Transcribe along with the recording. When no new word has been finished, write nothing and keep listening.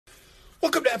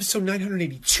Welcome to episode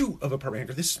 982 of Apartment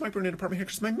Hacker. This is Mike Burnett, Apartment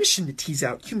Hacker. It's my mission to tease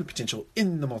out human potential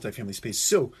in the multifamily space.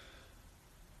 So,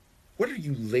 what are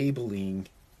you labeling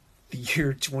the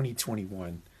year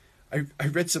 2021? I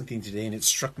read something today and it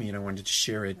struck me and I wanted to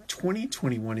share it.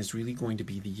 2021 is really going to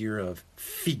be the year of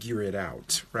figure it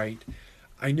out, right?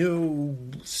 I know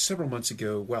several months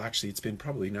ago, well, actually, it's been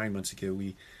probably 9 months ago,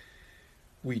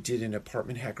 we did an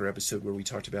Apartment Hacker episode where we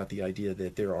talked about the idea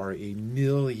that there are a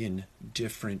million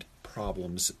different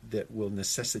problems that will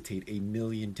necessitate a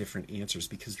million different answers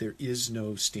because there is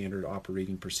no standard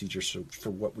operating procedure for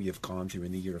what we have gone through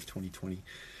in the year of 2020.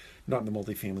 Not in the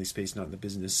multifamily space, not in the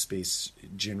business space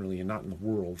generally, and not in the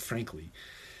world, frankly.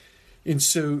 And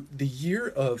so the year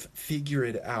of figure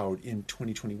it out in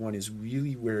 2021 is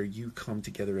really where you come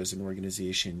together as an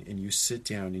organization and you sit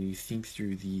down and you think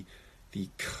through the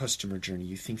customer journey,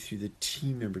 you think through the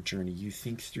team member journey, you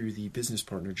think through the business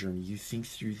partner journey, you think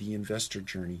through the investor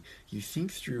journey, you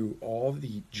think through all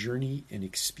the journey and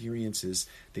experiences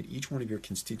that each one of your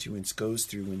constituents goes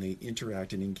through when they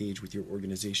interact and engage with your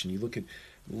organization. You look at,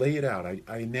 lay it out.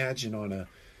 I imagine on a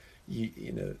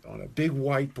big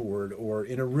whiteboard or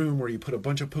in a room where you put a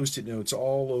bunch of Post-it notes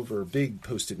all over, big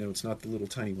Post-it notes, not the little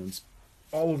tiny ones,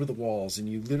 all over the walls, and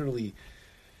you literally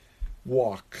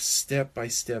walk step by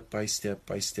step by step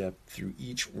by step through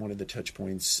each one of the touch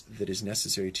points that is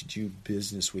necessary to do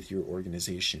business with your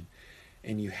organization.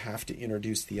 And you have to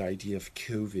introduce the idea of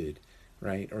COVID,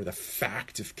 right? Or the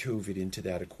fact of COVID into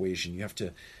that equation. You have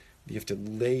to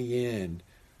lay in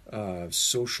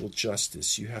social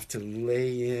justice. You have to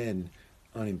lay in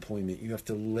unemployment. You have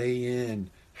to lay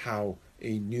in how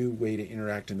a new way to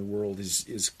interact in the world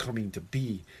is coming to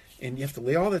be. And you have to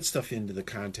lay all that stuff into the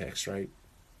context, right?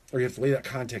 Or you have to lay that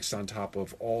context on top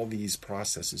of all these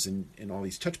processes and all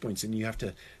these touch points. And you have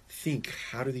to think,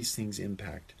 how do these things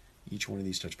impact each one of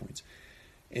these touch points?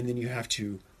 And then you have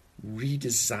to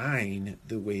redesign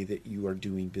the way that you are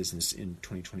doing business in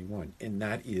 2021. And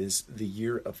that is the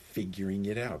year of figuring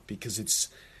it out, because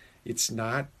it's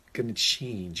not going to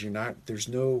change. There's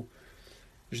no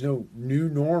new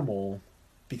normal,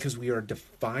 because we are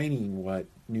defining what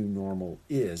new normal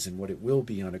is and what it will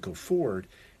be on a go forward.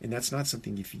 And that's not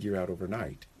something you figure out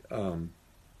overnight.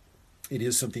 It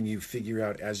is something you figure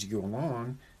out as you go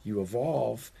along. You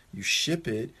evolve, you ship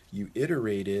it, you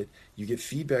iterate it, you get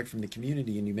feedback from the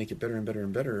community, and you make it better and better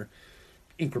and better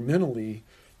incrementally,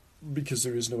 because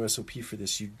there is no SOP for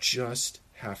this. You just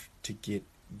have to get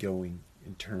going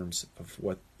in terms of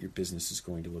what your business is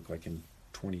going to look like in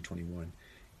 2021.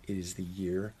 It is the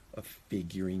year of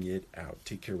figuring it out.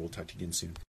 Take care. We'll talk to you again soon.